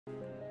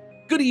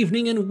Good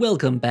evening and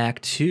welcome back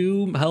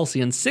to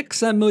Halcyon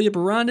 6. I'm Millia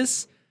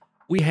Barandis.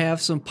 We have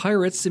some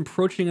pirates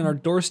encroaching on our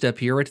doorstep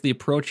here, right to the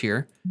approach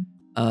here.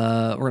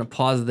 We're gonna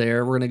pause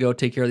there. We're gonna go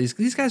take care of these.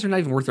 These guys are not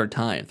even worth our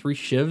time. 3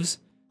 shivs?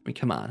 I mean,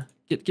 come on.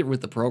 Get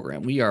with the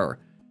program. We are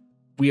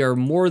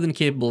more than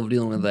capable of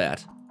dealing with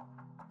that.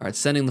 All right,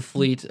 sending the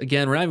fleet.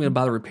 Again, we're not even gonna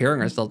bother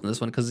repairing ourselves in this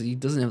one because he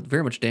doesn't have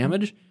very much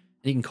damage. And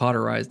he can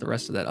cauterize the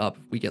rest of that up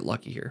if we get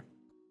lucky here.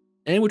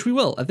 And which we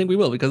will. I think we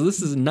will, because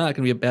this is not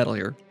gonna be a battle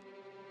here.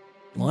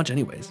 Launch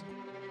anyways.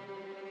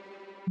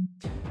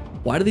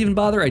 Why do they even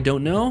bother? I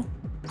don't know.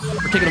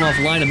 We're taking them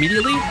offline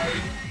immediately.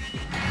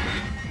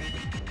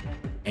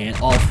 And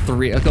all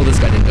 3. Oh, this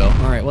guy didn't go.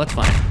 All right, well, that's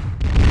fine.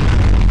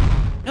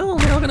 No,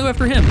 they're all gonna go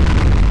after him.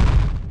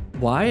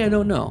 Why? I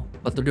don't know,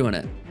 but they're doing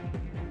it.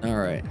 All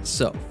right,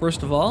 so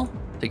first of all,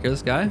 take care of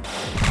this guy.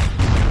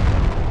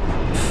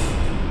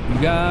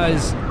 You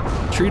guys,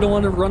 sure you don't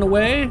want to run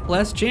away?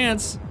 Last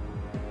chance.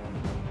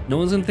 No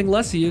one's gonna think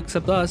less of you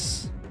except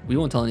us. We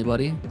won't tell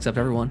anybody, except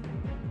everyone.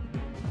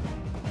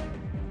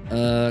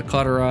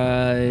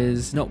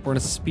 Cauterize. Nope, we're gonna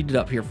speed it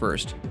up here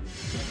first.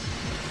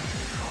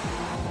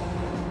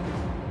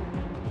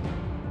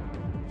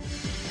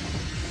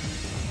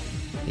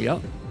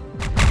 Yep.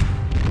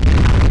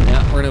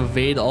 Yeah, we're gonna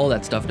evade all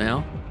that stuff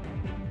now.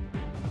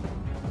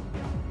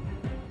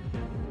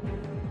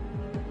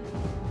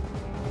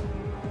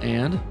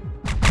 And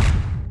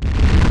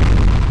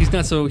he's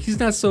not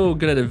so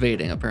good at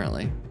evading,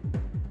 apparently.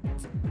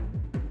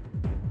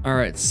 All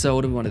right, so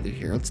what do we want to do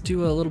here? Let's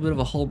do a little bit of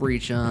a hull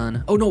breach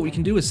on... Oh no, what we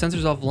can do is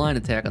sensors offline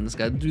attack on this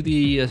guy. Do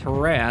the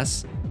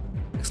harass,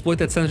 exploit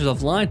that sensors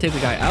offline, take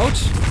the guy out.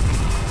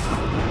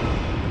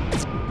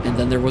 And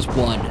then there was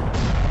one.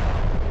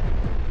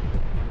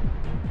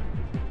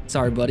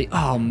 Sorry, buddy.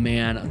 Oh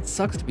man, it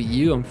sucks to be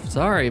you. I'm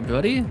sorry,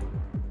 buddy.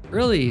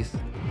 Really?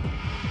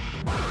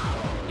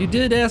 You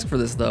did ask for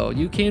this though.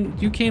 You came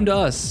to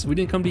us. We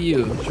didn't come to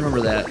you. Just remember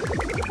that.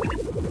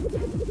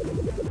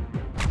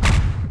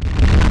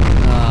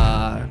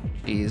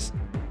 Jeez.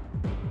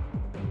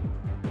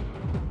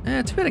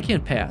 Too bad I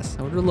can't pass.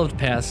 I would have loved to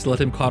pass. Let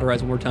him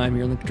cauterize one more time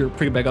here and then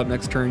pick it back up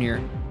next turn here.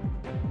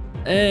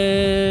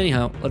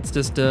 Anyhow, let's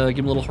just give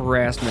him a little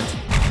harassment.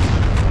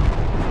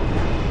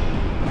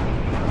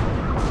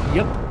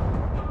 Yep.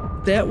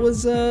 That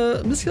was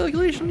a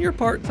miscalculation on your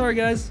part. Sorry,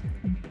 guys.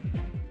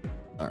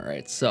 All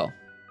right, so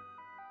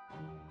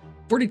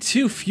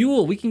 42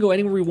 fuel. We can go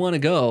anywhere we want to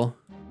go.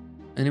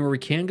 Anywhere we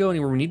can go,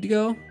 anywhere we need to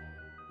go.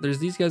 There's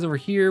these guys over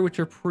here, which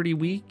are pretty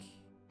weak.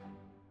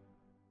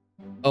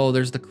 Oh,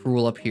 there's the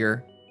Cruul up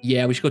here.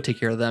 Yeah, we should go take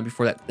care of them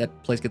before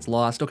that place gets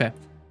lost. Okay,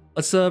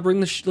 let's bring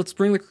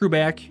the crew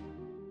back.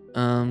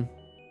 And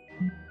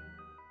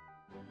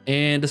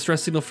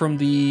distress signal from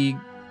the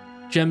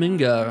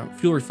Geminga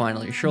fuel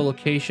refinery. Show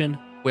location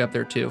way up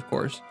there too, of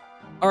course.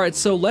 All right,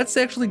 so let's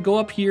actually go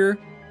up here.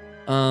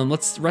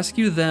 Let's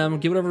rescue them.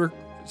 Get whatever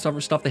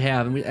stuff they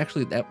have, and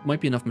that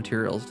might be enough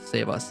materials to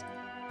save us.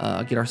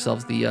 Get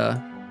ourselves the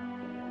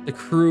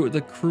crew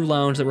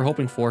lounge that we're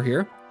hoping for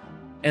here.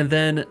 And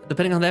then,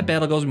 depending on how that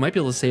battle goes, we might be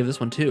able to save this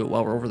one too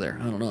while we're over there.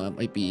 I don't know, that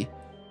might be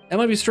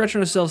stretching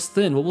ourselves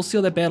thin, but we'll see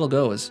how that battle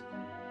goes.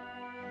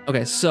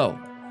 Okay, so,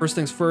 first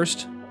things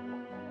first,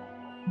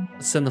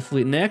 let's send the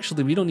fleet. And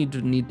actually, we don't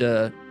need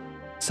to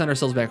send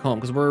ourselves back home,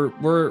 because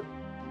we're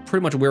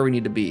pretty much where we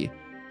need to be.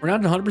 We're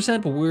not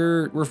 100%, but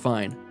we're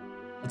fine.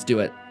 Let's do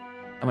it.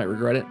 I might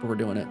regret it, but we're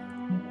doing it.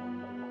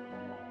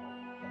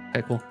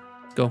 Okay, cool.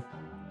 Let's go.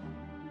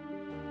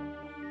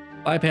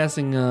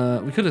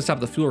 Bypassing, we could have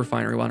stopped the fuel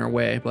refinery on our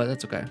way, but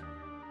that's okay.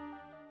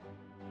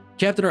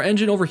 Captain, our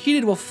engine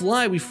overheated while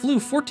flying. We flew.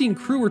 14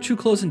 crew were too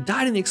close and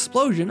died in the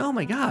explosion. Oh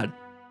my god.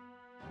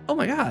 Oh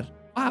my god.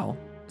 Wow.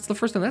 That's the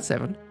first time that's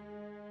happened.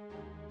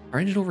 Our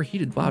engine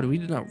overheated. Wow, we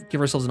did not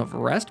give ourselves enough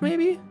rest,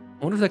 maybe?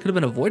 I wonder if that could have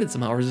been avoided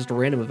somehow, or is it just a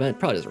random event?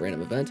 Probably just a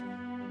random event.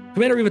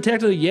 Commander, we've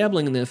attacked a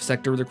Yabling in the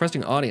sector. We're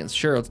requesting audience.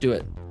 Sure, let's do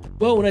it.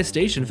 Well, when I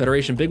stationed,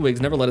 Federation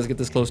bigwigs never let us get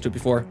this close to it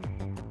before.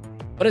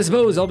 But I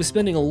suppose I'll be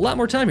spending a lot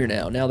more time here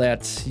now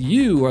that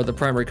you are the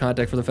primary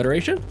contact for the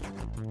Federation.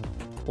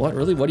 What,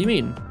 really? What do you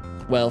mean?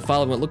 Well,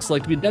 following what looks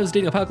like to be a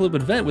devastating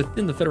apocalyptic event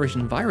within the Federation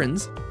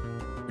environs,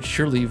 which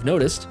surely you've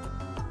noticed,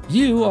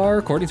 you are,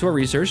 according to our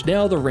research,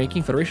 now the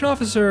ranking Federation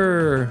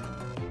officer.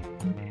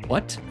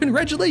 What?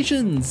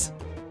 Congratulations!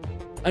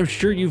 I'm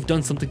sure you've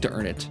done something to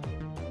earn it.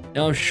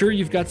 Now I'm sure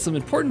you've got some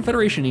important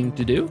Federationing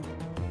to do,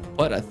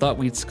 but I thought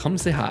we'd come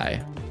say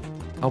hi.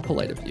 How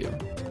polite of you.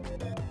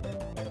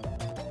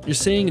 You're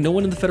saying no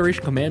one in the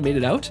Federation command made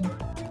it out?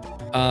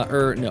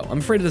 No, I'm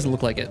afraid it doesn't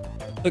look like it.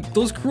 Look,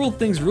 those Cruul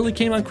things really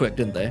came on quick,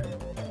 didn't they?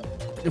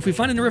 If we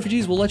find any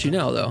refugees, we'll let you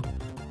know, though.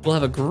 We'll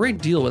have a great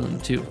deal with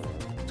them, too.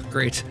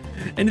 Great.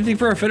 Anything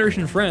for our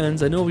Federation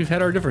friends. I know we've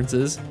had our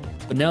differences,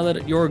 but now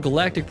that your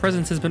galactic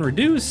presence has been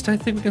reduced, I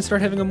think we can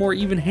start having a more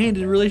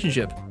even-handed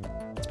relationship.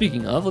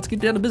 Speaking of, let's get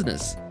down to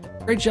business.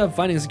 Great job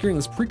finding and securing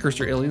this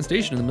precursor alien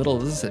station in the middle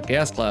of this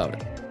gas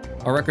cloud.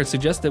 Our records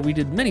suggest that we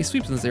did many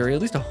sweeps in this area,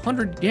 at least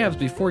 100 gabs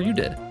before you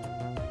did.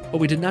 But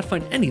we did not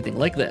find anything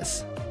like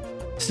this.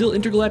 Still,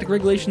 intergalactic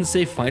regulations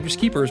say finders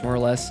keepers, more or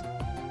less.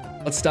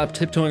 Let's stop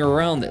tiptoeing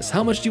around this.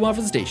 How much do you want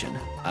for the station?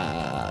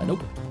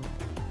 Nope.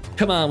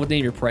 Come on, with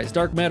name your price.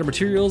 Dark matter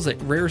materials, like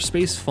rare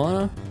space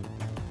fauna?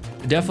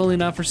 Definitely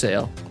not for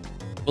sale.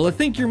 Well, I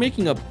think you're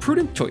making a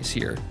prudent choice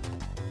here.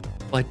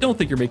 Well, I don't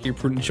think you're making a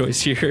prudent choice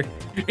here.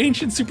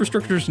 Ancient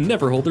superstructures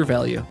never hold their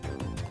value.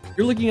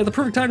 You're looking at the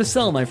perfect time to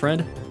sell, my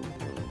friend.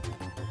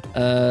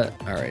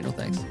 Alright, no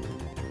thanks.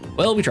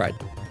 Well, we tried.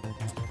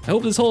 I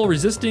hope this whole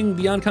resisting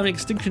the oncoming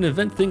extinction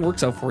event thing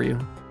works out for you.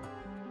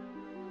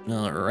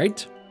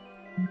 Alright.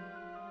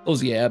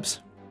 Those yabs.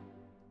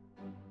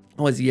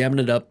 Always yabbing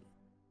it up.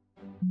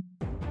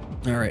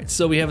 Alright,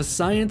 so we have a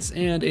science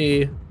and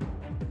a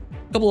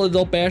couple of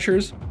adult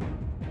bashers.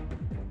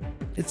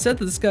 It said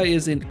that this guy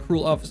is in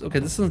Cruul office. Okay,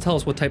 this doesn't tell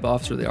us what type of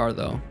officer they are,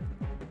 though.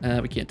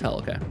 We can't tell,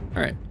 okay.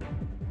 Alright.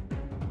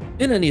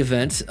 In any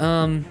event,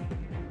 oh,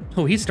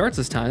 he starts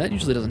this time. That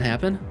usually doesn't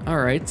happen.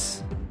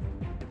 Alright.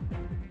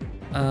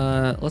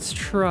 Let's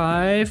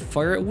try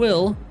fire at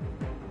will.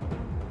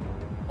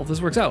 Hope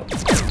this works out.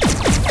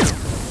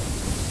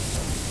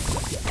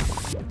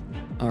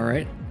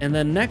 Alright, and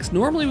then next,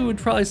 normally we would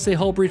probably say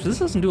hull breach, but this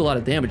doesn't do a lot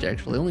of damage,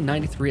 actually. Only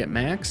 93 at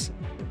max.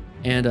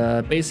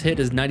 And base hit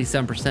is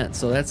 97%,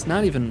 so that's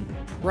not even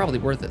probably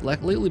worth it.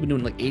 Lately we've been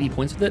doing like 80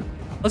 points with it.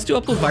 Let's do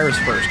upload virus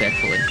first,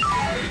 actually.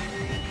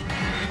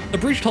 The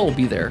breached hull will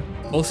be there.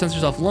 Both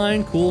sensors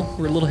offline, cool.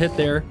 We're a little hit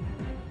there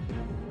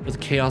with a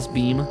chaos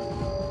beam.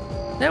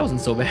 That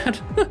wasn't so bad.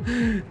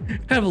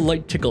 Kind of a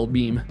light tickle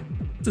beam.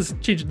 Just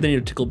change the name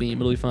to tickle beam,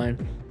 it'll be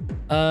fine.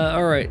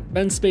 All right,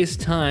 bend space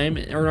time,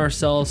 earn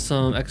ourselves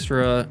some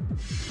extra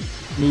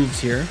moves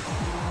here.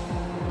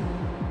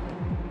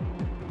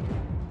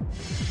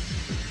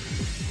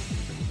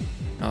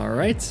 All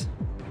right.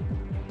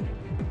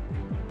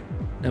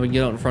 Now we can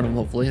get out in front of him,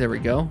 hopefully. There we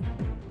go.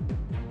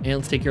 And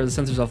let's take care of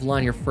the sensors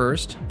offline here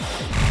first.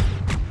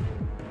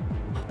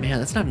 Oh, man,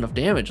 that's not enough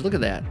damage. Look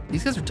at that.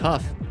 These guys are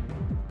tough.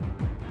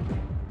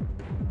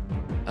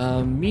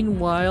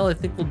 Meanwhile, I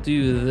think we'll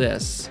do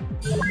this.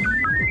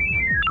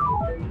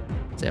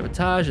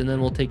 Sabotage, and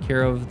then we'll take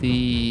care of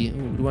the... Ooh,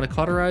 do we want to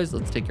cauterize?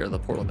 Let's take care of the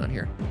portal gun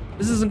here.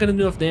 This isn't going to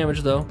do enough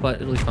damage, though,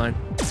 but it'll be fine.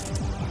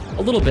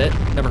 A little bit.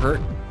 Never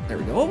hurt. There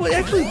we go. Oh, well,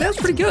 actually, that was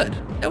pretty good.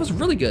 That was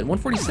really good.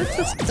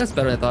 146? That's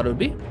better than I thought it would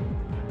be.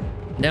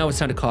 Now it's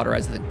time to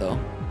cauterize, I think, though.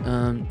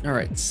 All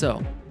right,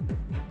 so...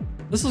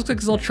 This looks like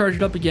it's all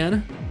charged up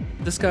again.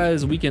 This guy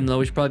is weakened, though.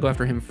 We should probably go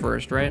after him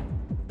first, right?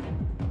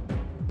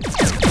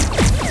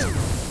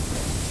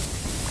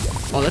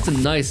 Oh, that's a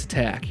nice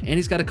attack. And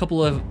he's got a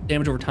couple of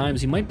damage over time,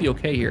 so he might be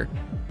okay here.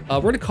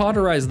 We're gonna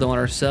cauterize, though, on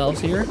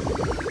ourselves here.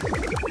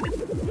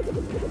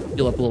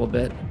 Heal up a little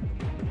bit.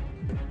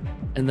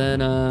 And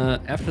then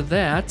after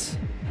that,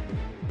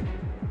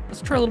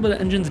 let's try a little bit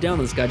of engines down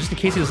to this guy, just in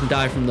case he doesn't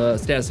die from the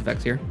status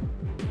effects here.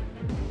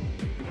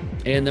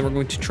 And then we're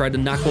going to try to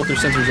knock both their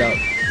sensors out.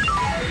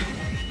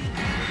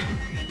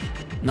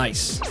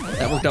 Nice.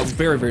 That worked out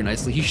very, very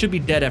nicely. He should be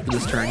dead after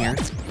this turn here.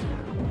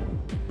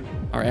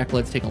 Our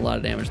Acolyte's taking a lot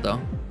of damage, though.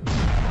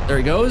 There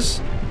he goes.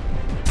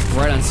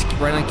 Right on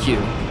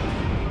cue.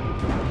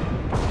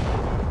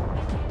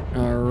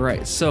 All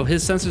right, so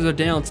his sensors are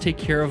down. Let's take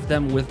care of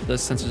them with the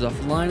sensors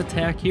offline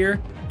attack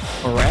here.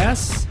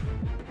 Harass.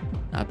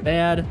 Not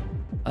bad.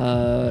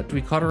 Do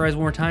we cauterize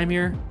one more time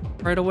here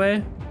right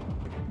away?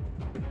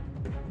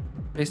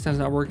 Base time's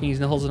not working. He's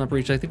in the hulls not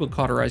breached. I think we'll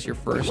cauterize here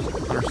first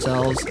on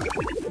ourselves.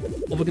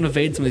 Hope we can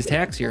evade some of these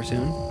attacks here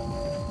soon.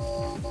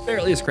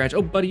 Barely a scratch.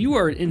 Oh, buddy, you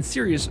are in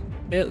seriously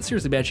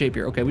bad shape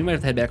here. Okay, we might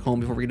have to head back home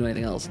before we can do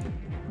anything else.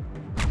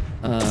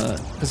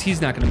 Because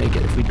he's not going to make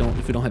it if we don't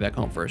head back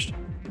home first.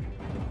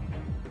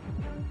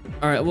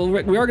 All right, well, we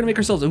are going to make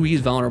ourselves... Oh,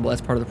 he's vulnerable.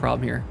 That's part of the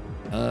problem here.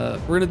 We're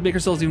going to make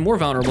ourselves even more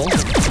vulnerable.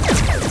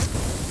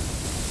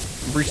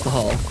 Breach the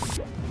hull.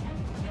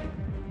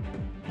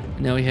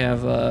 And now we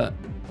have...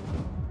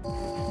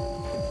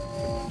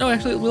 No,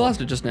 actually, we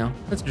lost it just now.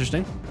 That's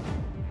interesting.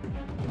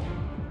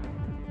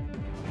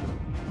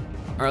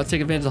 All right, let's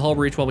take advantage of the hull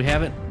breach while we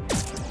have it.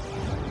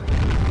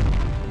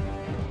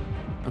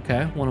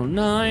 Okay,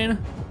 109.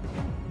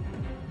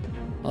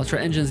 Let's try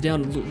engines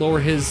down to lower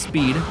his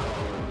speed.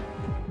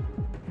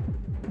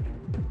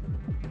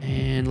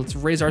 And let's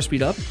raise our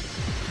speed up.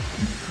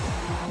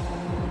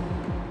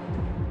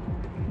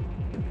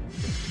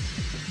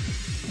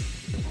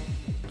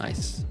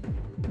 Nice.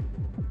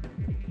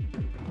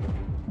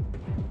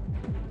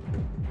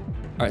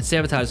 All right,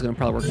 sabotage is gonna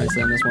probably work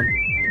nicely on this one.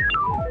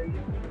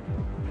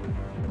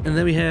 And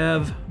then we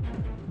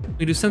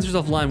do sensors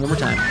offline one more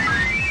time.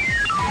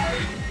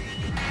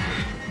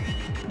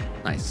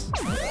 Nice.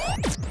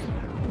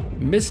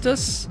 Missed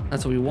us,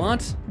 that's what we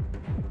want.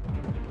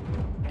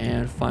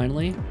 And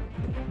finally,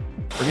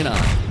 bring it on.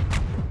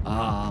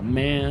 Ah,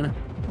 man. All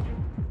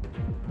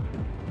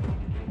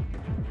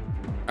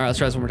right, let's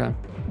try this one more time.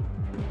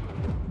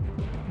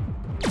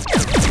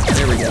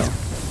 There we go.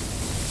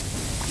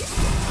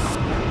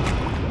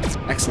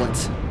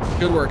 Excellent,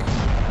 good work.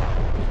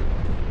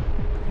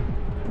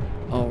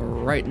 All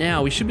right,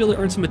 now we should be able to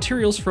earn some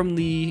materials from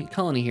the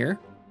colony here.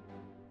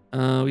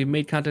 We've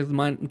made contact with the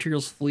mine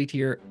materials fleet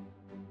here.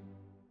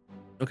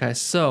 Okay,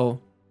 so...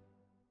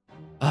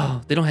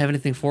 Oh, they don't have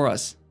anything for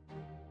us.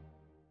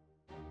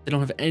 They don't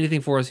have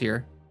anything for us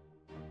here.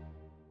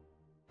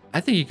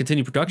 I think you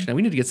continue production.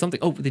 We need to get something.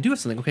 Oh, they do have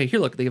something. Okay, here,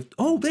 look. They have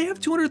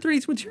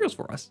 232 materials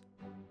for us.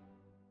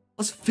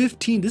 Plus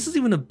 15. This is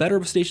even a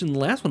better station than the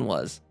last one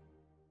was.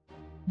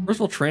 First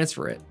of all,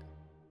 transfer it.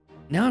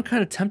 Now I'm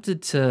kind of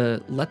tempted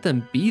to let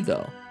them be,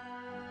 though.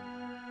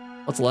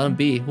 Let's let them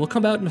be. We'll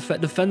come out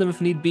and defend them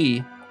if need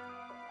be.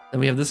 Then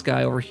we have this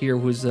guy over here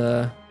who's,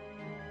 they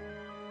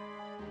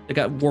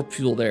got warp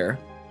fuel there.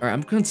 All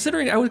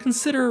right, I would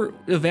consider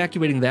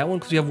evacuating that one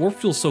because we have warp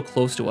fuel so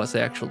close to us,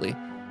 actually.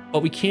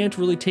 But we can't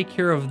really take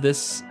care of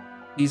these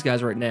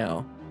guys right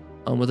now.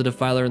 With the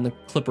Defiler and the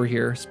Clipper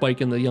here,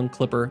 Spike and the young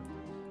Clipper.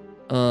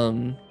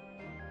 So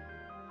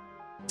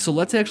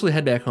let's actually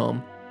head back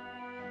home.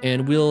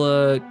 And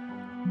we'll,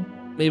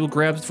 maybe we'll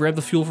grab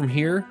the fuel from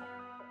here.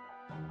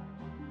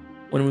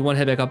 When we want to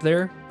head back up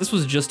there. This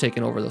was just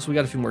taken over though, so we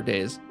got a few more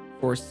days.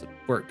 Of course,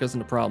 work goes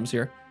into problems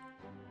here.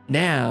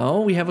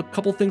 Now, we have a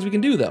couple things we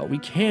can do, though. We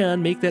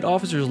can make that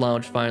officer's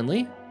lounge,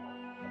 finally.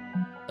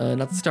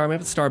 Not the star map,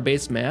 the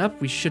Starbase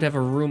map. We should have a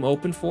room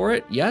open for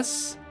it.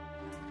 Yes.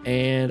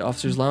 And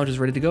officer's lounge is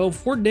ready to go.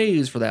 4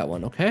 days for that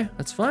one. Okay,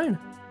 that's fine.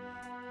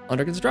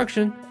 Under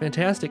construction.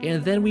 Fantastic.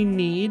 And then we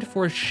need,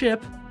 for a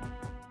ship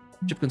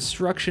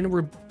construction,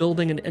 we're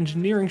building an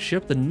engineering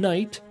ship, the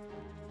Knight,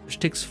 which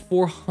takes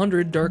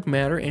 400 dark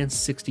matter and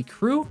 60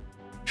 crew.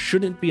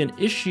 Shouldn't be an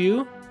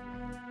issue.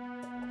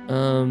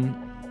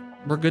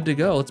 We're good to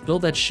go. Let's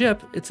build that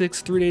ship. It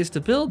takes 3 days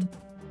to build.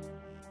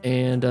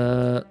 And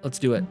let's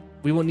do it.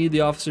 We won't need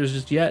the officers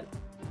just yet.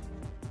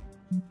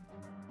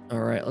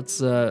 All right,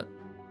 let's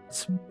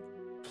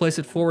place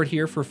it forward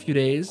here for a few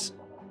days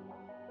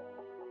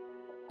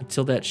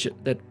until that ship,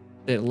 that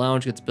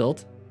lounge gets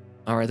built.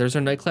 All right, there's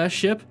our Knight class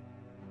ship.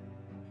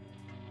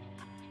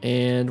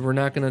 And we're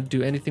not gonna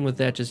do anything with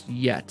that just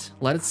yet.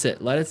 Let it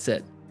sit, let it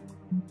sit.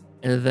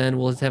 And then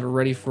we'll just have it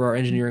ready for our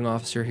engineering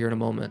officer here in a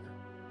moment.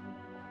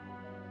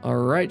 All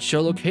right,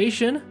 show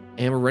location,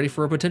 and we're ready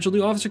for our potential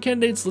new officer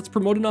candidates. Let's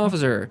promote an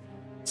officer.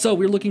 So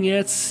we're looking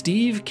at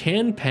Steve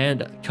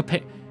Kandapa.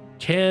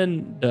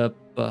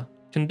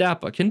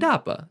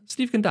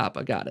 Steve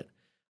Kandapa, got it.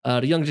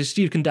 The young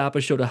Steve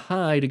Kandapa showed a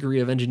high degree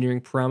of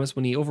engineering promise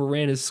when he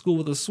overran his school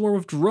with a swarm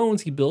of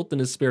drones he built in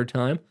his spare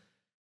time.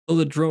 Though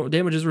the drone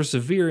damages were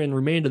severe and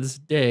remain to this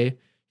day,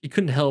 he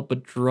couldn't help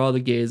but draw the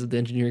gaze of the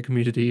engineering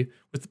community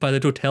by the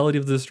totality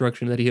of the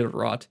destruction that he had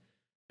wrought.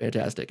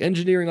 Fantastic.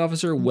 Engineering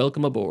officer,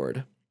 welcome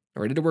aboard.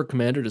 Ready to work,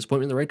 Commander. Just point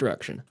me in the right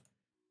direction.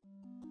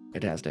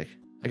 Fantastic.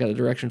 I got a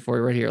direction for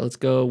you right here. Let's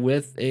go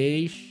with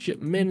a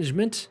ship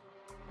management.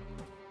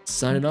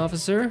 Sign-in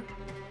officer,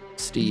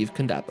 Steve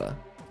Kandapa.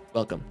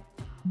 Welcome.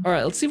 All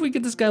right, let's see if we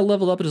can get this guy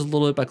leveled up just a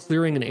little bit by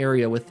clearing an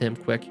area with him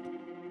quick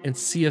and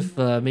see if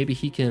maybe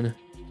he can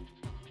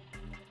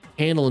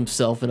handle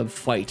himself in a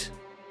fight.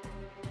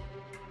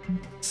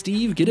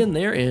 Steve, get in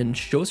there and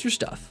show us your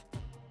stuff.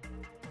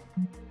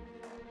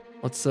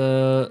 Let's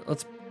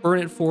burn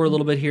it for a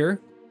little bit here.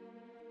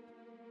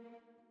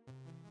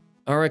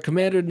 All right,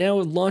 Commander, now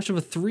with launch of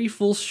a 3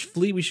 full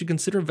fleet, we should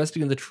consider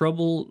investigating the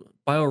trouble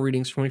bio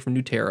readings coming from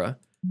New Terra.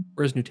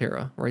 Where's New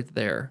Terra? Right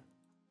there.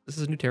 This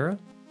is New Terra?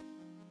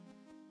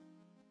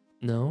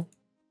 No.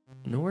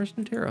 No, where's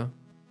New Terra?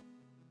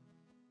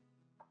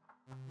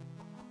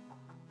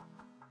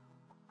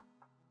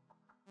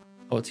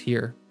 Oh, it's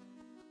here.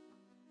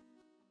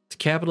 It's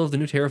capital of the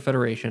New Terran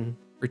Federation.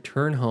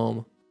 Return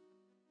home.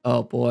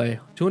 Oh boy.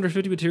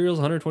 250 materials,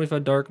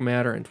 125 dark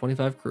matter, and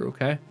 25 crew,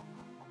 okay?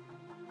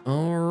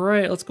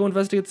 Alright, let's go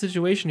investigate the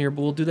situation here,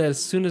 but we'll do that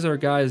as soon as our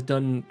guy is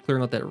done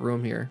clearing out that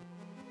room here.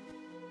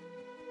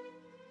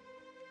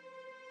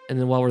 And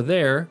then while we're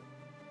there,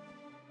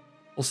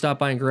 we'll stop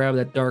by and grab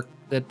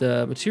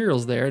that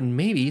materials there, and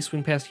maybe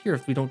swing past here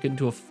if we don't get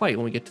into a fight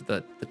when we get to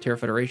the Terran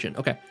Federation.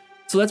 Okay,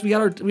 so we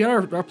got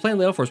our plan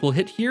laid out for us. We'll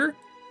hit here,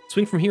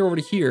 swing from here over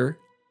to here,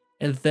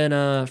 and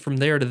then from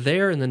there to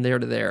there, and then there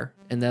to there,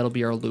 and that'll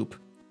be our loop.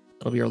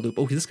 That'll be our loop.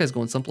 Oh, this guy's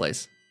going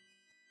someplace.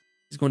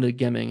 He's going to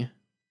Gemming.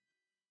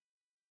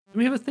 Do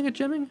we have a thing at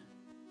Gemming?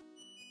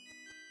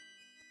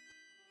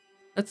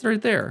 That's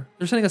right there.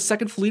 They're sending a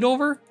second fleet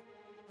over?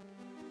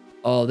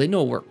 Oh, they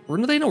know we're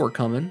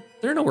coming.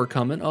 They know we're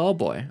coming. Oh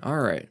boy. All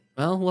right.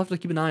 Well, we'll have to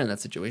keep an eye on that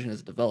situation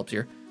as it develops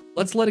here.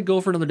 Let's let it go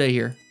for another day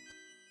here.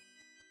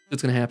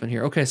 What's gonna happen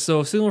here? Okay,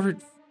 so signal over.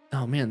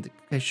 Oh man.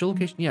 Okay, show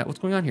location. Yeah, what's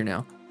going on here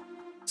now?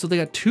 So they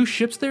got 2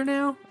 ships there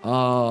now?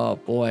 Oh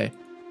boy.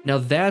 Now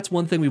that's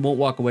one thing we won't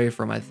walk away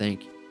from, I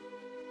think.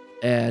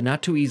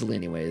 Not too easily,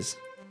 anyways.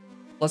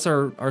 Plus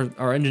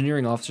our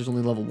engineering officer's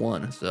only level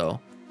 1, so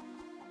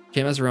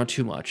can't mess around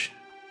too much.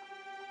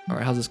 All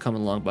right, how's this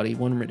coming along, buddy?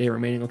 1 day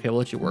remaining. Okay, we'll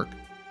let you work.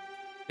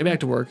 Get back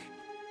to work.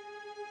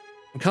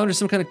 Encounter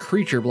some kind of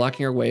creature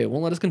blocking our way. It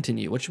won't let us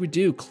continue. What should we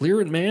do?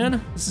 Clear it,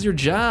 man. This is your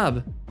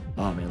job.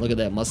 Oh man, look at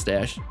that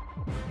mustache.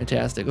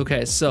 Fantastic.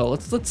 Okay, so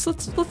let's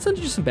send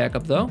you some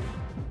backup though.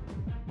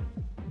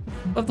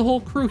 I'll have the whole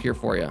crew here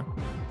for you.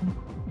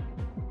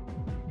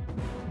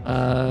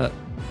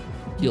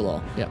 Heal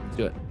all. Yeah, let's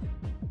do it.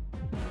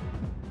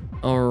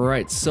 All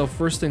right, so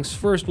first things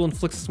first, we'll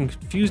inflict some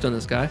confused on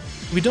this guy.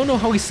 We don't know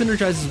how he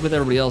synergizes with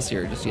everybody else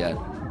here just yet.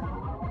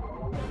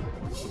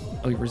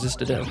 Oh, he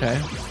resisted it, okay.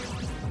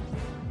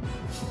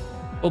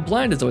 Well,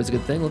 blind is always a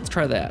good thing. Let's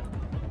try that.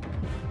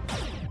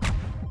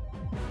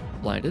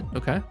 Blinded,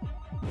 okay.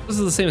 This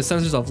is the same as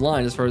sensors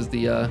offline as far as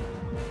the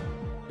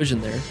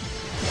vision there.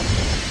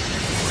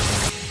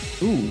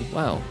 Ooh,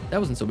 wow, that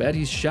wasn't so bad.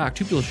 He's shocked,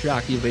 2 people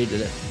shocked, he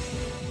evaded it.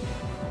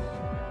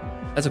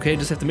 That's okay,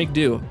 just have to make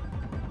do.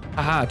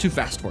 Haha, too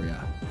fast for ya.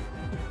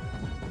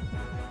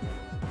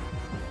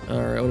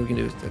 All right, what are we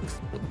gonna do?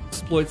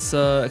 Exploits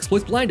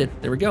blinded.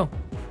 There we go.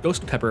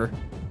 Ghost Pepper.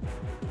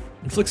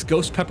 Inflicts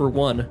Ghost Pepper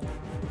 1.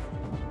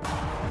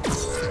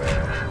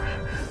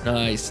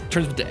 Nice.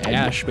 Turns into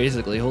ash,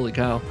 basically. Holy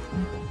cow.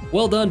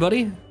 Well done,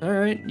 buddy. All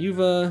right,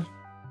 you've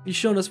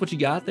shown us what you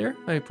got there.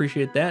 I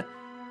appreciate that.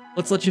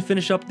 Let's let you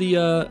finish up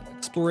the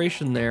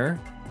exploration there.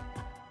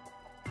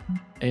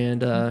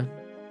 And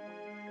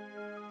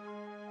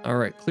all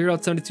right, cleared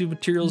out 72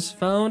 materials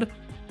found.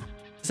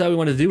 That's how we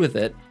want to do with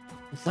it.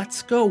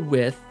 Let's go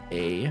with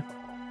a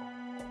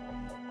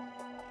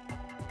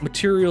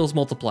materials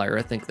multiplier,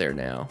 I think, there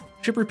now.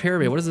 Ship repair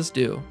bay, what does this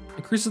do?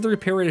 Increases the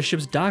repair rate of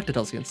ships docked at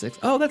Halcyon 6.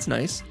 Oh, that's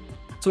nice.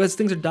 So as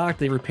things are docked,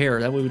 they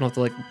repair. That way we don't have to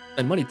like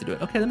spend money to do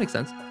it. Okay, that makes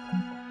sense.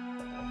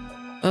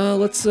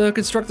 Let's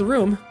construct the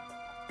room.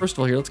 First of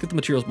all here, let's get the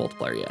materials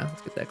multiplier. Yeah,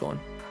 let's get that going.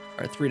 All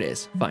right, 3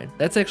 days, fine.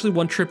 That's actually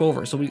 1 trip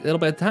over. So it'll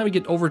by the time we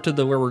get over to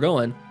where we're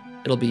going,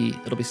 it'll be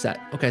set.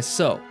 Okay,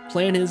 so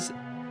plan is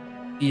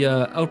the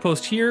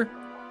outpost here,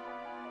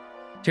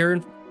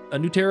 Terran,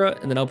 New Terra,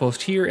 and then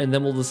outpost here, and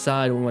then we'll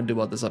decide what we want to do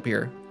about this up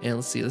here. And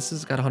let's see, this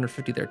has got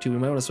 150 there too. We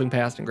might want to swing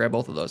past and grab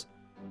both of those.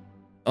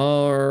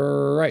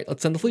 All right,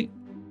 let's send the fleet.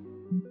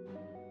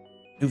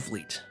 New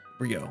fleet.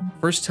 Here we go.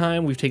 First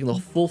time we've taken the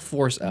full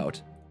force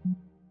out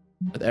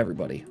with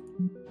everybody.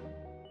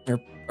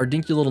 Our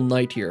dinky little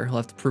knight here, he'll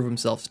have to prove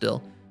himself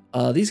still.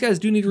 These guys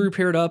do need to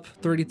repair it up.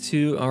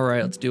 32. All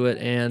right, let's do it.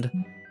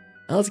 And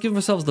let's give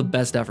ourselves the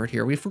best effort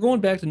here. If we're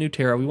going back to New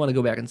Terra, we want to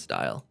go back in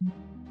style.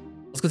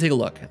 Let's go take a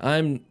look.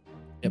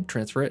 Yep,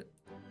 transfer it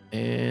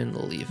and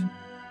leave.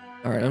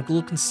 All right, I'm a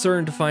little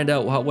concerned to find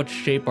out what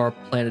shape our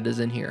planet is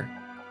in here.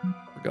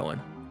 We're going.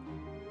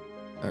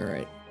 All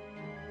right.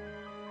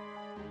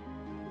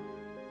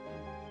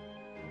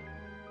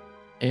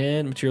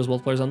 And materials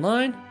multipliers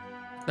online.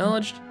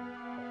 Acknowledged.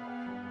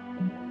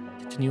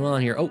 Continue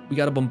on here. Oh, we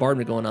got a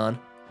bombardment going on.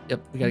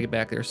 Yep, we gotta get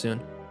back there soon.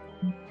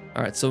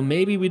 All right, so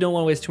maybe we don't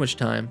want to waste too much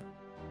time.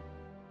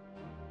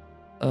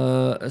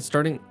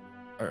 Starting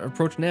our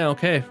approach now.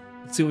 Okay,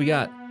 let's see what we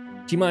got.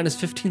 T-minus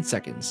 15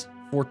 seconds.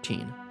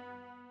 14.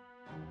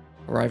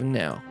 Arriving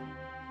now.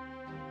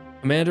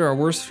 Commander, our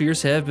worst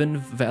fears have been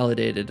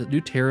validated.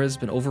 New Terra has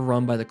been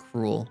overrun by the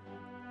Cruul.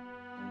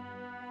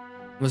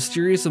 A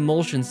mysterious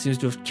emulsion seems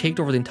to have caked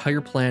over the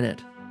entire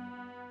planet.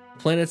 The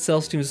planet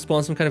itself seems to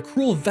spawn some kind of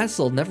cruel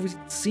vessel never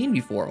seen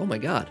before. Oh my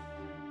god.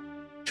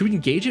 Should we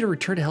engage it or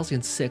return to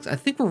Halcyon 6? I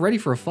think we're ready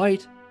for a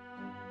fight.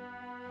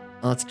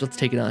 Let's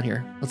take it on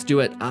here. Let's do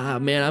it. Ah,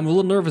 man, I'm a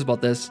little nervous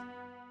about this.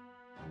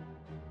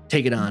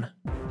 Take it on.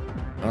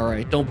 All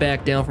right, don't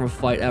back down from a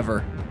fight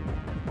ever.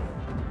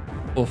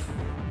 Oof.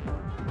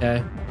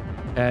 Okay.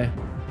 Okay.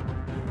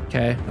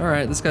 Okay. All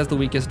right, this guy's the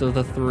weakest of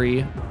the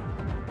 3.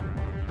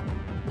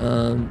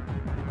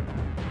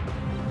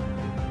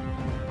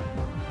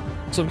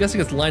 So I'm guessing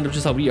it's lined up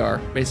just how we are,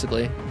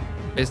 basically,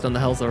 based on the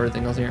health of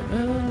everything else here.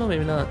 No,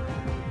 maybe not.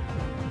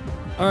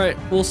 All right,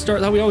 we'll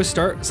start how we always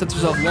start.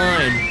 Sensors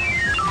offline.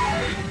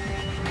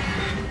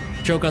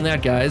 Joke on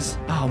that, guys.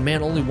 Oh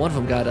man, only one of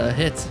them got a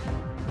hit.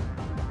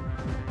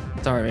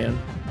 Sorry, man.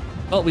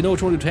 Well, we know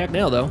which one to attack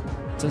now, though.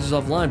 Sensors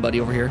offline, buddy,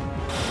 over here.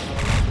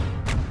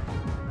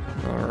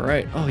 All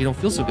right. Oh, you don't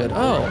feel so good.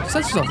 Oh,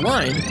 sensors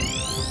offline.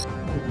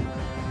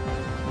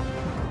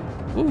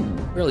 Ooh,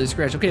 barely a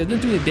scratch. Okay, it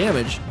didn't do any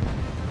damage.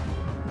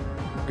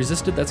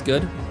 Resisted, that's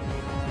good.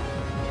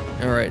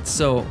 All right,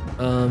 so,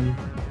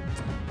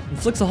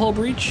 inflicts a hull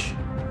breach.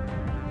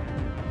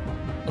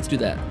 Let's do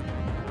that.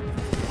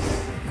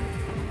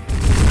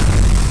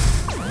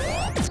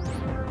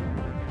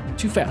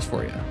 Too fast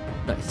for you.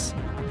 Nice.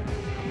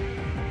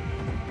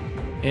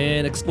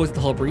 And exploits the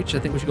hull breach. I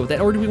think we should go with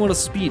that. Or do we want to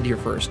speed here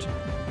first?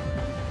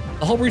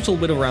 The hull breach will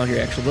win around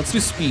here, actually. Let's do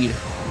speed.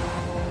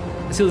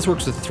 Let's see how this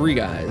works with 3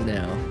 guys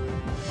now.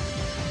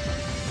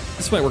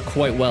 This might work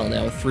quite well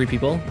now with 3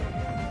 people.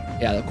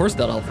 Yeah, of course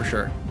that'll help for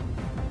sure.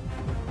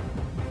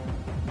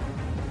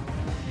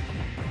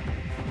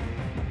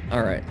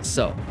 All right,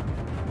 so,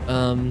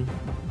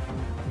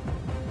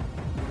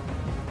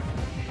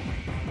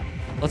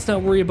 let's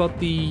not worry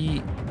about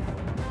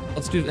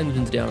let's do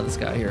engines down on this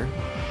guy here.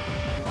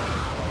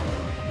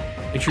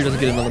 Make sure he doesn't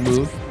get another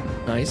move.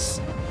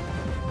 Nice.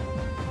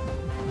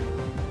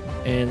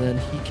 And then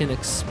he can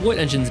exploit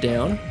engines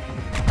down.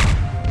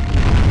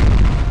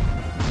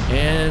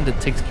 And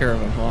it takes care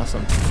of him,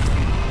 awesome.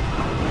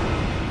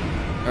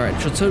 All right,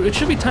 so it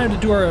should be time to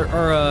do our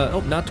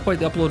oh, not quite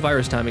the upload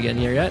virus time again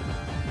here yet.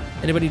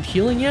 Anybody need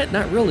healing yet?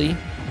 Not really.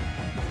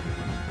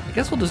 I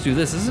guess we'll just do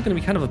this. This is going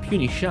to be kind of a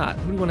puny shot.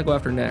 Who do we want to go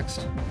after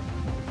next?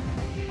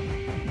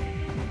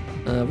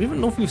 We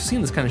don't know if we've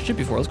seen this kind of ship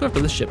before. Let's go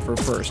after this ship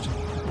first.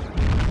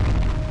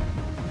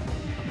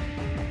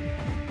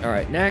 All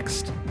right,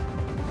 next.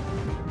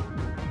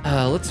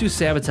 Let's do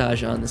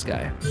sabotage on this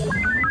guy.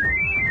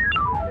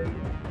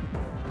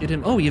 Get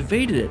him. Oh, he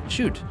evaded it.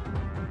 Shoot.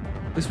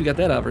 At least we got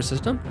that out of our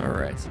system. All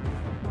right.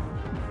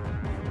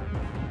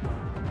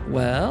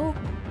 Well,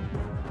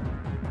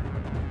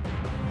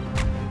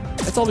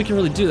 that's all we can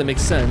really do. That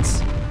makes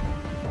sense.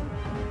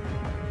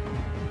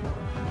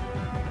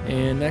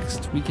 And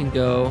next we can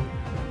go.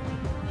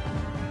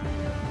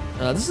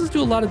 This does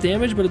do a lot of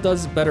damage, but it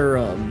does better.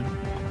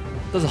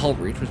 Does a hull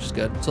breach, which is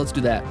good. So let's do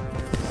that.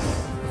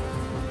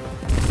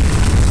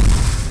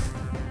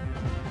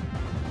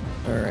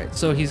 All right.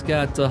 So he's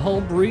got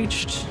hull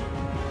breached.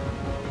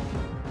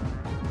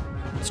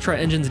 Let's try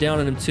engines down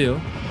on him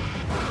too.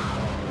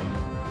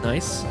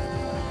 Nice.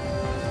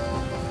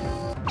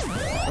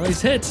 Oh,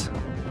 he's hit.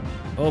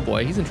 Oh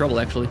boy, he's in trouble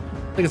actually.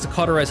 I think it's a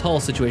cauterized hull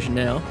situation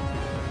now.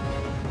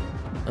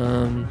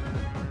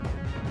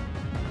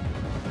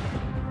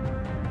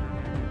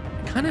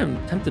 Kind of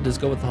tempted to just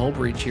go with the hull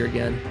breach here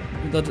again.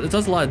 It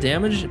does a lot of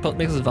damage, but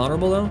makes us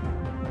vulnerable though.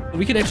 But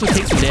we could actually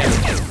take some damage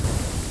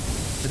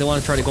if they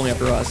want to try to go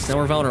after us. Now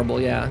we're vulnerable,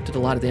 yeah. Did a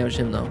lot of damage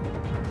to him though.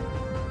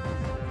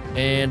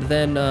 And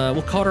then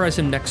we'll cauterize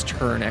him next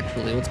turn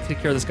actually. Let's take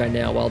care of this guy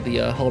now while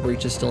the hull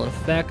breach is still in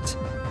effect.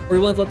 Or we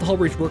want to let the hull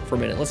breach work for a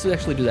minute. Let's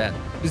actually do that.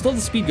 We still have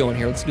the speed going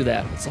here. Let's do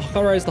that. Let's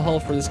cauterize the hull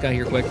for this guy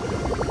here quick.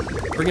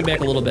 Bring it back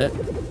a little bit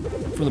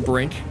from the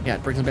brink. Yeah,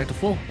 it brings him back to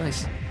full.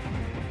 Nice.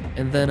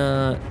 And then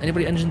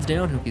anybody engines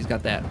down? He's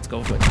got that. Let's go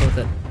with it. Go with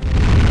it.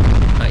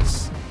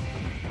 Nice.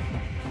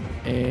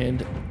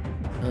 And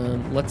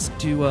let's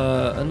do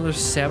another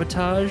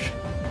sabotage.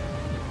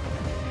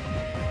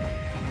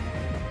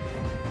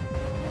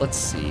 Let's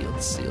see.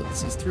 It's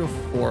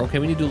 304. Okay,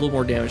 we need to do a little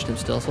more damage to him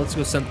still. So let's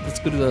do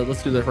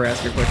the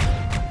harass here quick.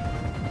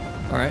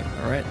 All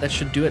right. That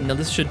should do it. Now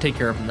this should take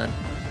care of him then.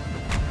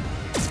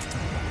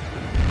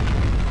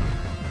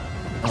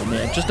 Oh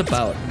man, just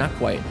about, not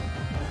quite.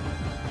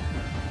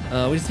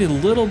 We just need a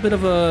little bit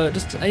of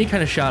just any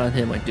kind of shot on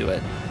him might do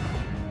it.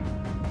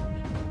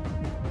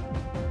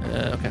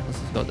 Okay, let's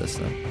just go with this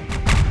then.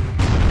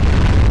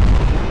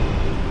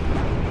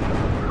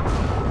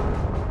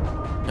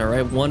 All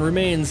right, one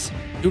remains.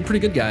 Doing pretty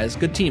good, guys.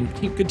 Good team.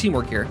 Good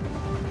teamwork here.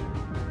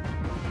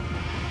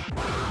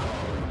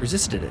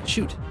 Resisted it.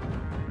 Shoot.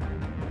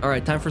 All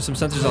right, time for some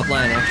sensors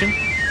offline action.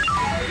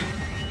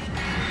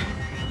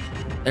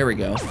 There we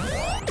go.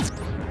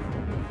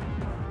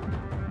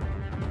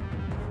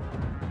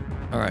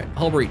 All right,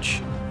 hull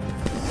breach.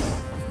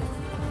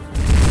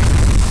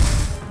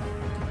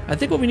 I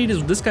think what we need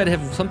is this guy to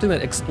have something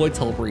that exploits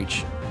hull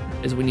breach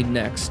is what we need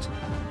next.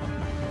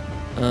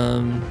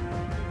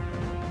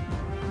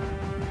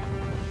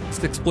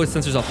 Let's exploit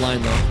sensors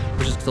offline though,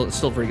 which is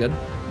still pretty good.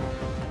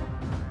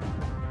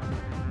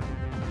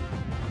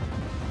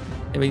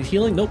 Anybody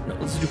healing? Nope. No,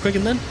 let's do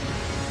quicken then.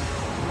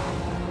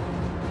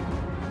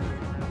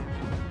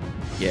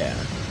 Yeah.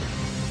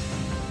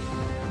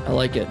 I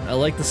like it. I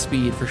like the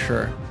speed for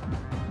sure.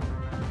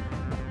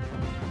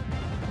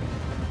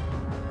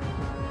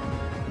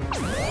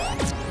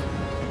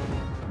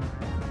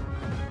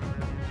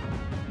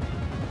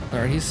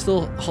 Alright, he's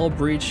still hull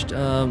breached.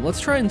 Let's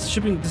try and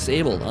shipping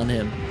disabled on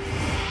him.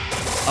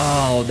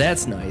 Oh,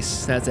 that's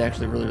nice. That's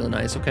actually really, really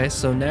nice. Okay,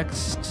 so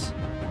next,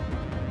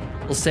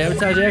 little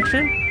sabotage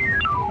action.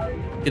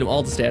 Get him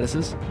all the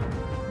statuses.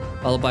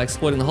 Followed by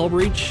exploiting the hull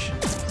breach.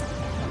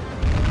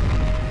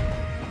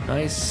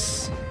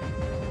 Nice.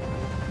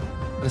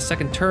 In a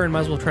second turn,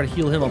 might as well try to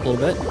heal him up a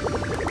little bit.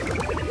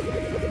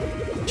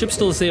 Chip's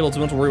still disabled, so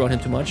we don't have to worry about him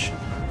too much.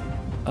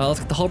 Let's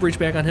get the hull breach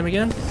back on him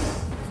again.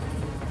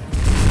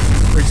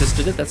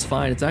 Resisted it, that's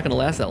fine. It's not gonna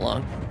last that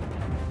long.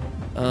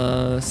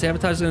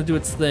 Sabotage is gonna do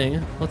its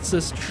thing. Let's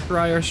just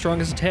try our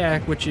strongest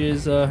attack, which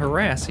is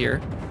harass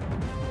here.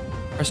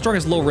 Our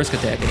strongest low risk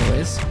attack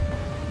anyways.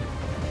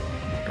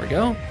 There we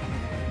go.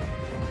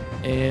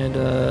 And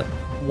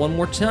one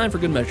more time for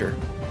good measure.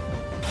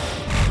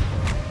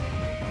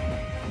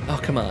 Oh,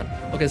 come on.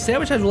 Okay,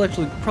 sabotage will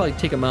actually probably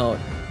take him out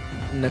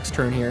next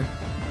turn here.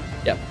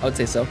 Yep, I would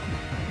say so.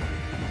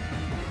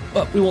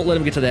 But we won't let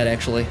him get to that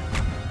actually.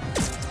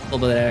 A little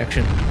bit of that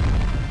action.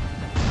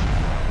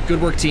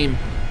 Good work, team.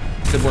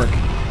 Good work.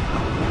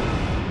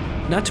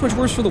 Not too much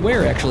worse for the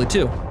wearer, actually,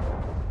 too.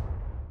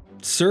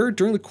 Sir,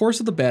 during the course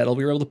of the battle,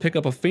 we were able to pick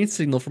up a faint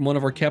signal from one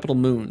of our capital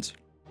moons,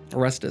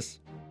 Orestes.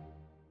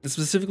 It's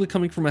specifically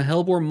coming from a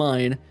Hellbore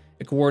mine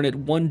at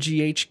coordinate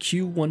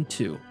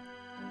 1GHQ12. It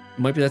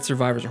might be that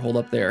survivors are holed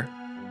up there.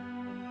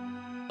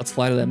 Let's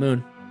fly to that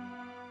moon.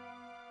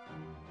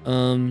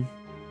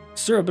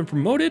 Sir, I've been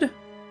promoted?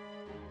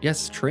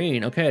 Yes,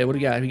 train. Okay, what do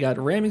we got? We got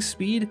ramming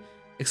speed,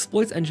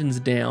 exploits engines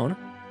down,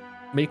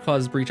 may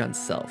cause breach on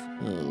self.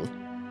 Ugh.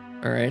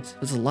 All right,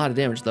 this is a lot of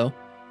damage though.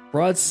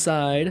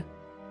 Broadside,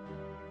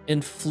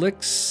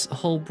 Inflicts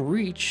hull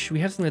breach. We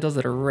have something that does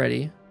that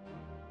already.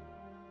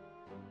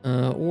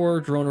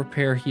 Or drone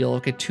repair heal.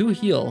 Okay, 2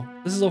 heal.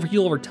 This is over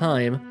heal over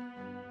time.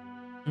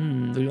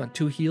 Do we want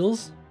 2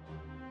 heals?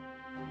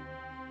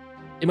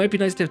 It might be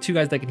nice to have 2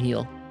 guys that can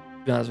heal,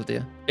 to be honest with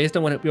you. Based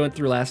on what we went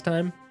through last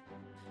time,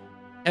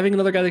 having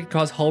another guy that can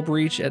cause hull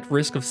breach at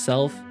risk of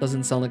self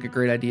doesn't sound like a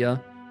great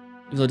idea,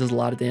 even though it does a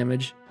lot of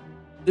damage.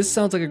 This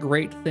sounds like a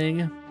great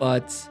thing,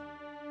 but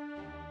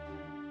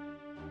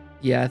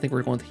yeah, I think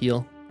we're going with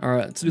heal. All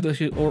right, let's do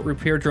the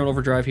repair drone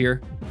overdrive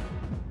here.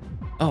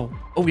 Oh,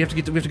 we have to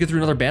get through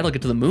another battle,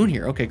 get to the moon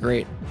here. Okay,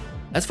 great.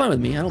 That's fine with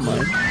me. I don't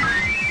mind.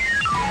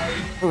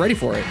 We're ready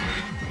for it.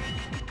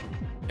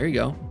 There you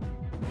go.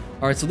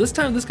 All right, so this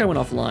time this guy went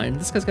offline.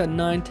 This guy's got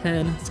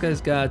 910. This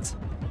guy's got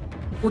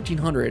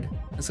 1400.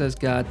 This guy's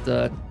got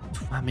oh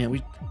man,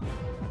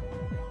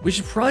 we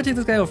should probably take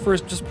this guy out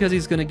first just because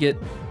he's gonna get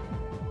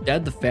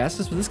dead the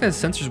fastest. But this guy's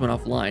sensors went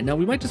offline. Now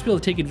we might just be able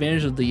to take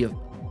advantage of the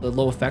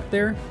low effect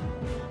there.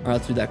 All right,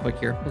 let's do that quick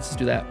here. Let's just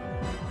do that.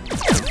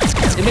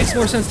 It makes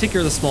more sense to take care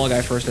of the small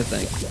guy first, I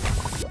think.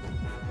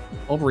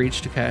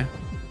 Overreached, okay.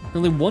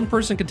 Only one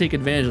person can take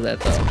advantage of that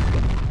though.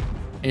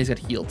 And he's got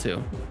heal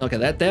too. Okay,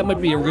 that might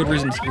be a good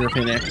reason to take care of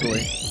him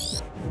actually.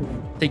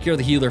 Take care of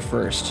the healer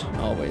first,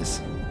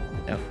 always.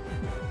 Yep.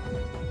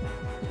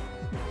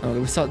 Okay,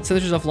 we saw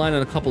sensors offline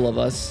on a couple of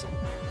us.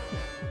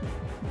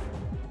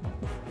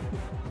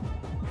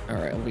 All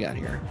right, what we got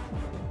here?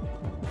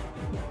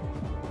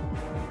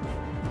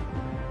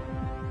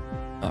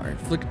 All right,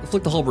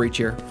 flick the hull breach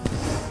here.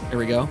 There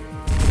we go.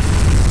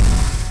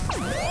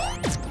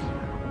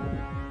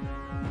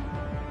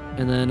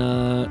 And then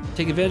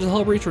take advantage of the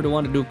hull breach, or do we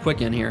want to do a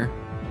quick in here?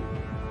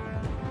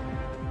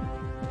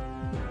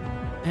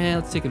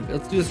 And let's do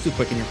a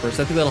quick in here first.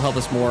 I think that'll help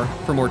us more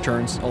for more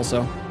turns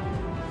also.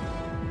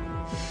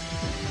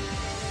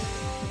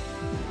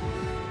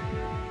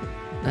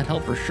 That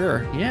helped for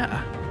sure.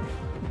 Yeah,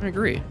 I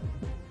agree.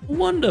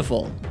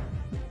 Wonderful.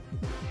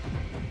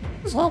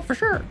 This will help for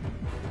sure.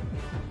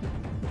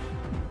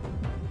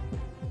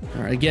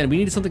 All right, again, we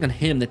need something on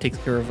him that takes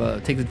care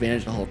of takes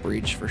advantage of the hull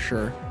breach for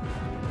sure.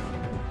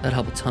 That'd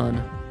help a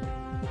ton.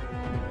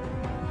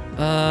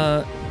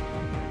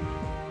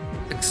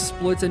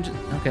 Exploits engine.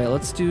 Okay,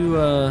 let's do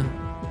a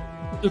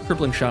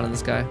crippling shot on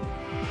this guy.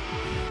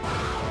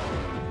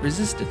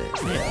 Resisted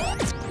it. Man.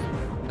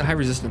 Got high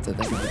resistance, I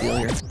think, is the deal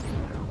here.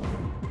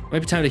 Might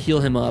be time to heal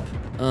him up.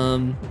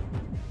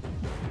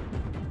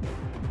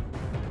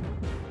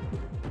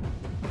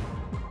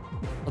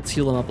 Let's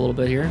heal him up a little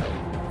bit here.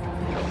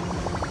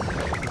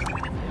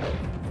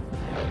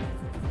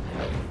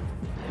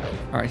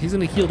 All right, he's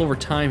gonna heal over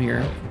time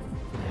here.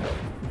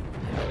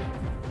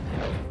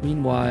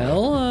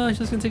 Meanwhile, he's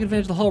just gonna take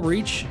advantage of the hull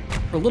breach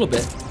for a little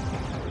bit.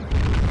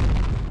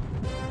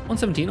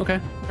 117, okay,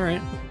 all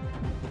right.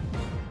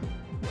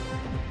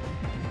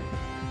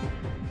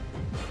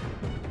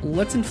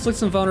 Let's inflict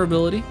some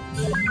vulnerability.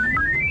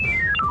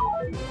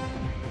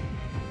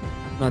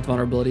 Not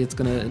vulnerability, it's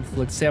gonna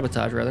inflict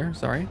sabotage rather,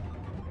 sorry.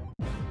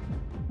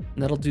 And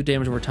that'll do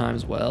damage over time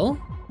as well.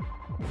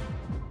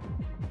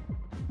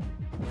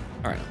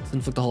 All right, let's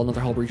inflict another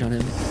hull breach on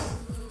him.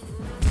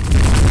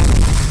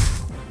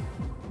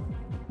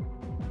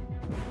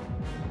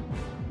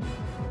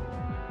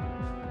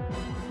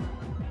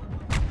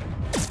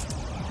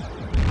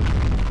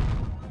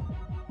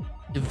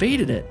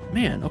 Evaded it,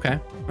 man. Okay,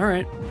 all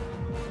right.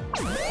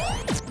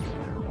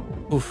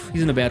 Oof,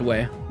 he's in a bad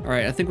way. All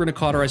right, I think we're gonna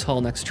cauterize hull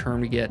next turn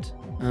we get.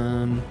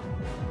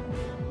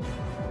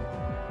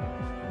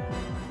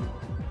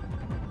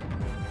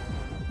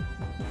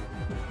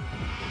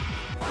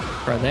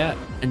 Try that.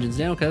 Engine's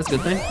down. Okay, that's a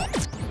good thing.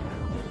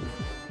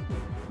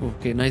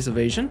 Okay, nice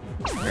evasion.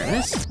 Very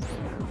nice.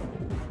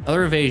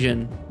 Other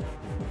evasion.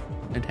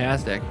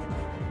 Fantastic.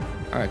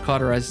 All right,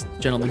 cauterize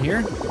gentleman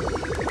here.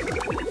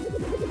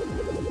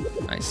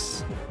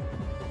 Nice.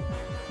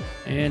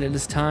 And it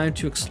is time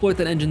to exploit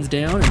that engine's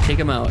down and take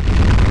him out.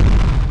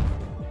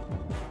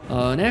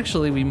 And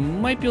actually, we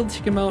might be able to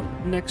take him out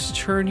next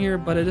turn here,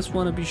 but I just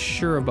want to be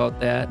sure about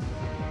that.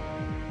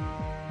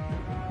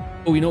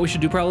 Oh, you know what we should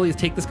do probably is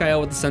take this guy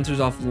out with the sensors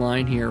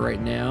offline here right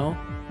now.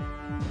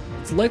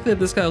 It's likely that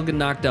this guy will get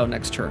knocked out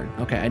next turn.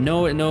 Okay, I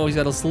know he's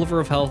got a sliver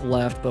of health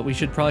left, but we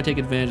should probably take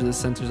advantage of the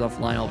sensors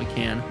offline all we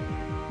can.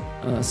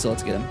 So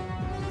let's get him.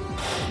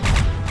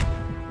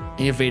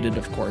 He evaded,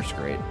 of course,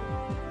 great.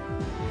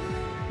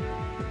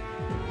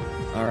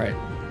 All right.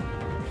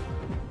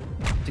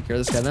 Take care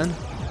of this guy then.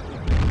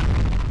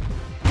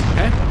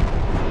 Okay.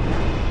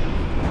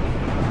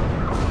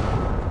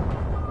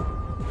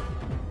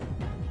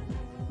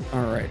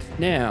 All right,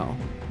 now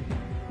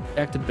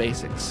back to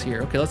basics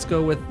here. Okay, let's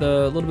go with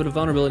a little bit of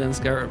vulnerability on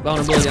this guy,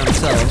 vulnerability on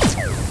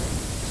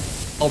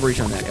ourselves. I'll breach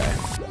on that guy.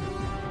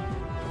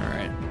 All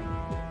right.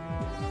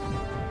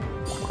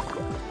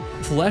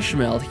 Flesh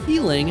meld,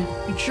 healing,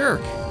 you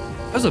jerk.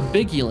 That was a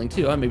big healing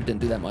too. I maybe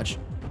didn't do that much.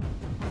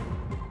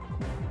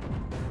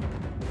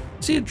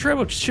 See, try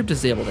about ship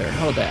disable there.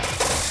 How about that?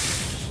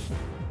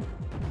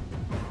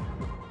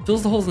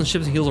 Fills the holes in the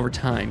ships and heals over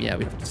time. Yeah,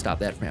 we have to stop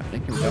that from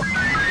happening. Here we go.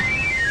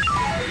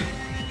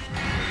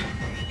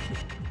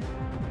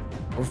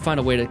 Or find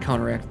a way to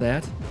counteract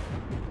that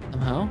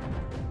somehow.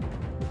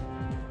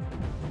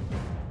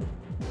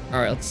 All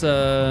right, let's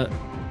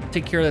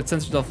take care of that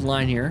sensors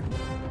offline here.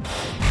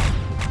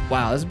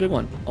 Wow, that's a big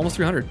one. Almost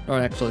 300. Oh,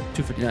 actually,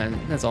 259.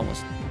 That's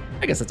almost.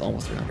 I guess that's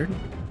almost 300.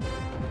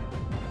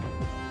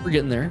 We're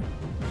getting there.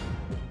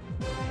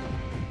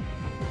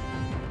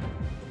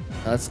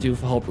 Let's do a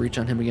hull breach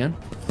on him again.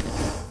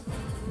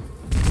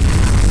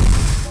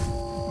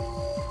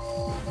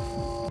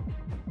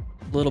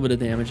 A little bit of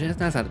damage.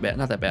 That's not bad.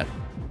 Not that bad.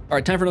 All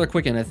right, time for another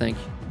quick in, I think.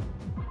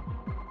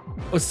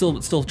 Oh, it's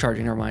still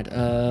charging. Never mind.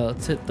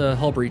 Let's hit the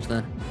hull breach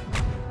then.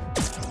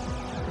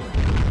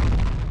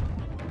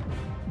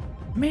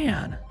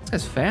 Man, this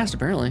guy's fast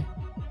apparently.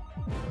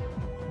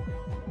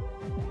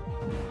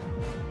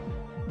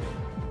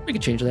 We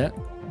could change that.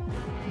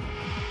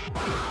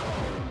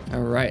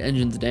 All right,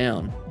 engine's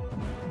down.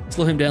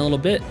 Slow him down a little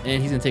bit,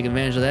 and he's gonna take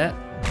advantage of that.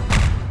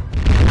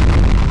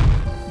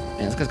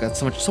 Man, this guy's got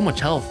so much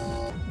health.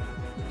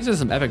 These are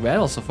some epic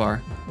battles so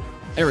far.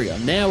 There we go.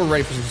 Now we're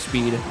ready for some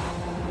speed.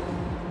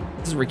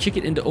 This is where we kick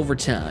it into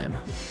overtime.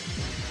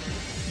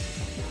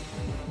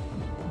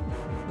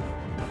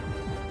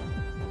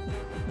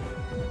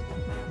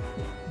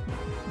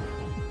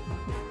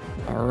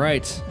 All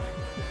right.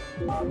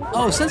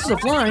 Oh, sensors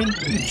offline.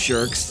 You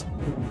jerks.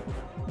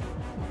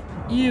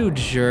 You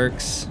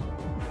jerks.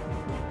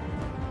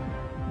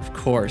 Of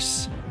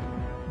course.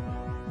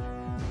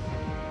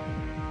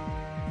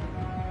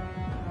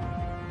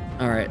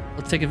 All right,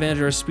 let's take advantage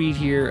of our speed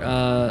here.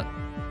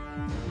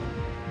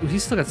 Ooh,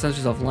 he's still got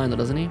sensors offline though,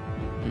 doesn't he?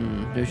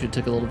 Maybe we should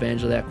take a little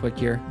advantage of that quick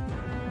here.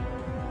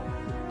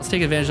 Let's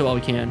take advantage of it while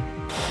we can.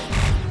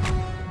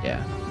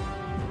 Yeah.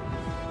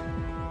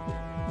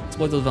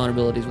 Exploit those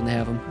vulnerabilities when they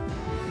have them.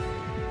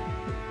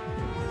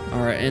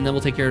 All right, and then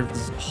we'll take care of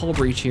this hull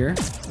breach here.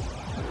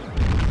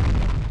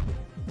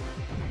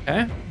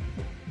 Okay.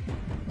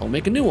 I'll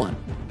make a new one.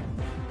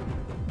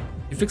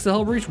 You fix the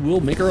hull breach,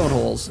 we'll make our own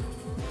holes.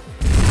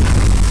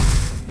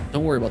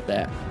 Don't worry about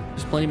that.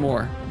 There's plenty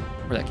more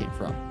where that came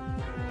from.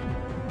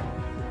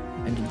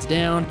 Engine's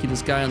down. Keep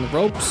this guy on the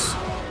ropes.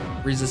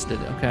 Resisted.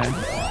 Okay.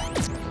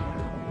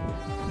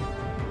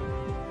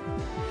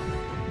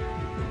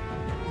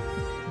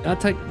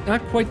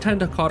 Not quite time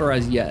to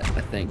cauterize yet,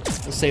 I think.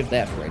 We'll save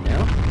that for right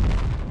now.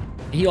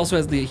 He also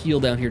has the heal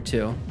down here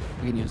too.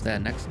 We can use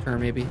that next turn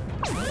maybe.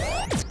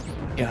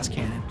 Gas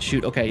cannon.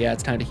 Shoot. Okay, yeah,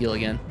 it's time to heal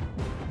again.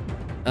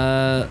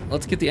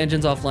 Let's get the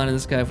engines offline on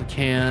this guy if we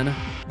can.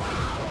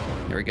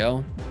 There we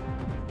go.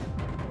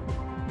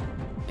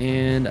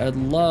 And I'd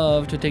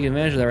love to take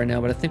advantage of that right now,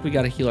 but I think we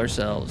gotta heal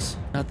ourselves.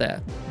 Not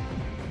that.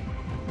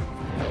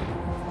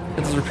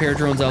 Get those repair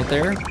drones out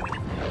there.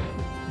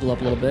 Heal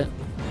up a little bit.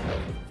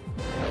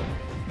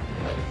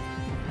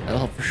 That'll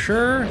help for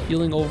sure.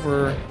 Healing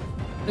over,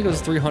 I think it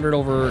was 300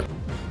 over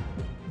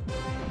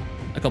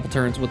a couple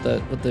turns with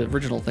the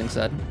original thing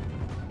said.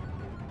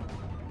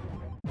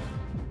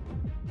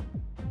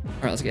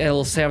 All right, let's get a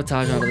little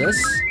sabotage out of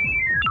this.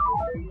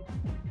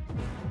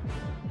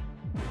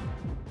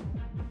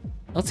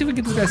 Let's see if we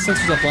can get this guy's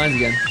sensors offline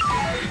again.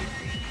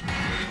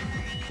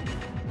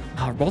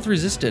 Oh, we're both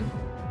resisted.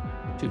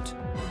 Shoot.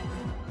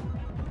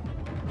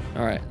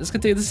 All right, this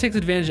takes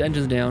advantage of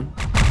engines down.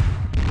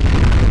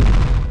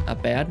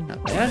 Not bad,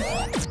 not bad.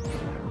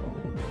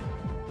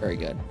 Very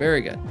good,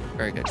 very good,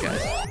 very good,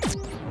 guys.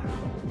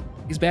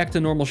 He's back to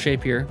normal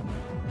shape here.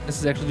 This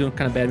is actually doing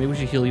kind of bad. Maybe we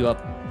should heal you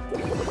up.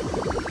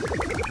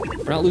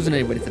 We're not losing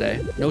anybody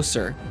today. No,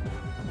 sir.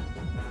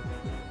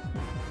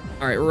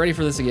 All right, we're ready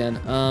for this again.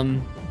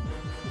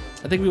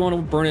 I think we want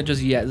to burn it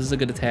just yet. This is a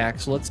good attack.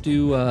 So let's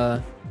do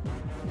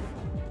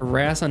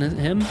harass on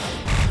him.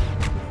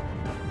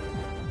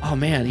 Oh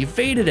man, he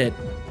evaded it.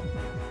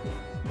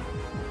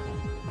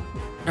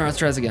 All right, let's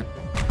try this again.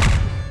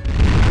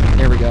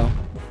 There we go.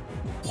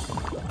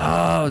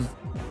 Oh,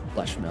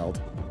 flesh meld.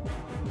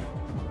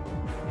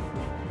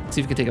 Let's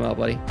see if we can take him out,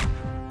 buddy.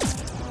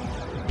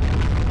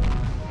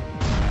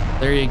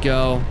 There you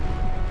go.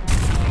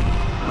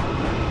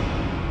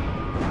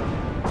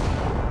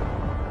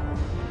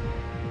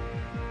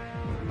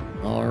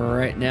 All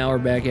right, now we're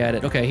back at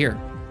it. Okay, here.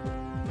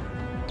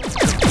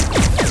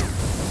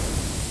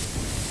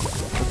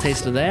 A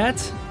taste of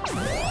that.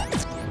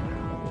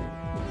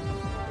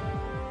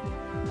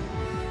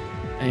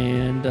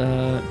 And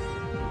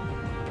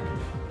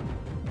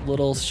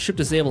little ship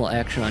disable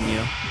action on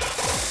you.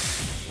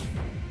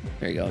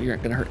 There you go. You're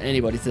not gonna hurt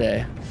anybody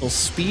today. A little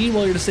speed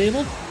while you're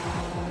disabled.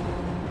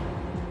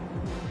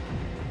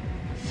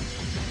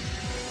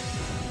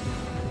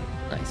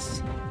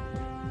 Nice.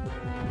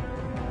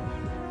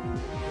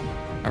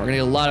 All right, we're gonna get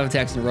a lot of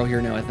attacks in a row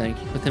here now, I think,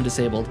 with him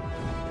disabled.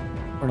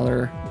 For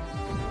another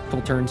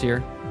couple turns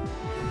here.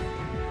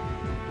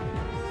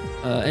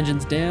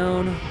 Engines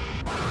down.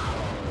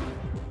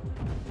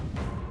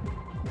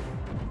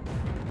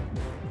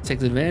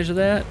 Takes advantage of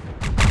that.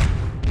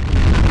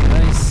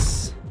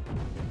 Nice.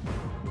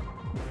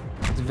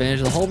 Takes advantage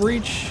of the hull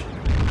breach.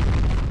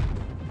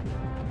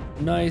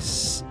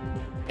 Nice.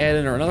 Add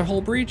in another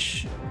hull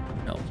breach.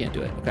 No, can't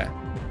do it. Okay.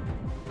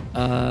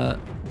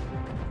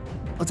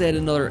 Let's add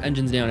another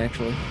engines down,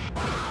 actually.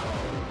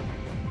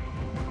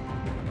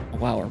 Oh,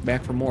 wow, we're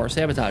back for more.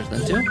 Sabotage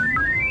then, too.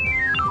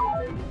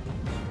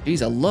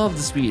 Jeez, I love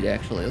the speed,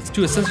 actually. Let's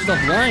do a sensor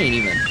stuff line,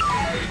 even.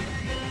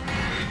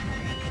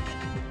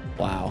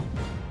 Wow.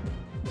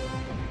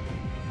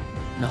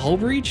 And a hull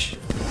breach?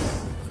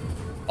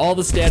 All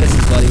the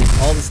statuses, buddy.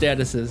 All the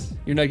statuses.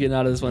 You're not getting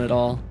out of this one at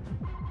all.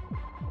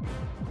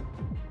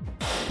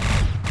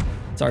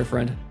 Sorry,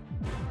 friend.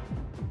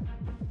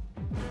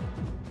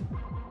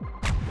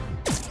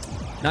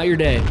 Not your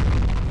day.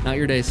 Not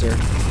your day, sir.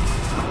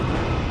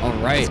 All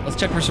right, let's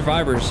check for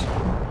survivors.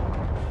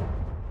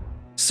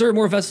 Sir,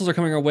 more vessels are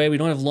coming our way. We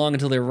don't have long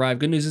until they arrive.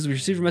 Good news is we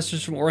received a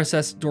message from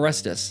OSS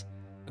Dorestus.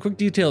 Quick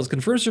details.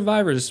 Confirm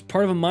survivors.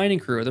 Part of a mining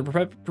crew.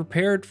 They're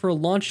prepared for a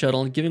launch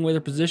shuttle and giving away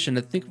their position.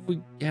 I think if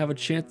we have a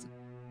chance...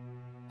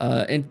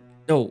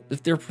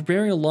 if they're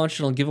preparing a launch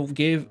shuttle and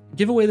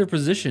give away their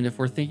position if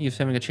we're thinking of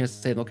having a chance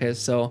to save them. Okay,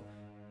 so...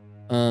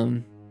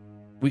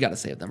 we gotta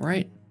save them,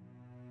 right?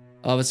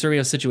 A survey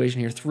of situation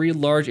here. 3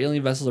 large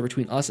alien vessels are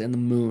between us and the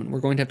moon.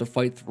 We're going to have to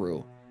fight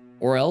through.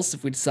 Or else,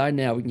 if we decide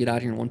now, we can get out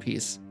of here in one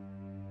piece.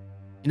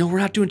 You know, we're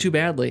not doing too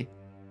badly.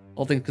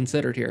 All things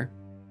considered here.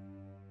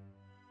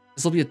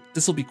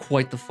 This will be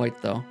quite the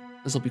fight, though.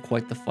 This will be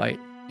quite the fight.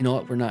 You know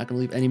what? We're not going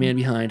to leave any man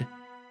behind.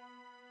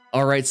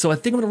 All right, so I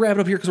think I'm going to wrap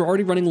it up here because we're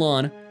already running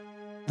long.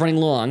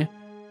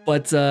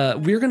 But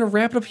we're going to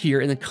wrap it up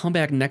here and then come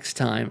back next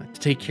time to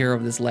take care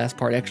of this last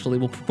part. Actually,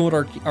 we'll promote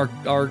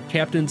our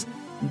captains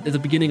at the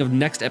beginning of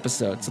next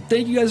episode. So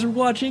thank you guys for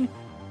watching.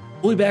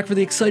 We'll be back for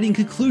the exciting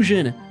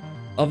conclusion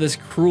of this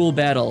Cruul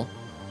battle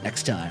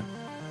next time.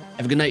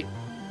 Have a good night.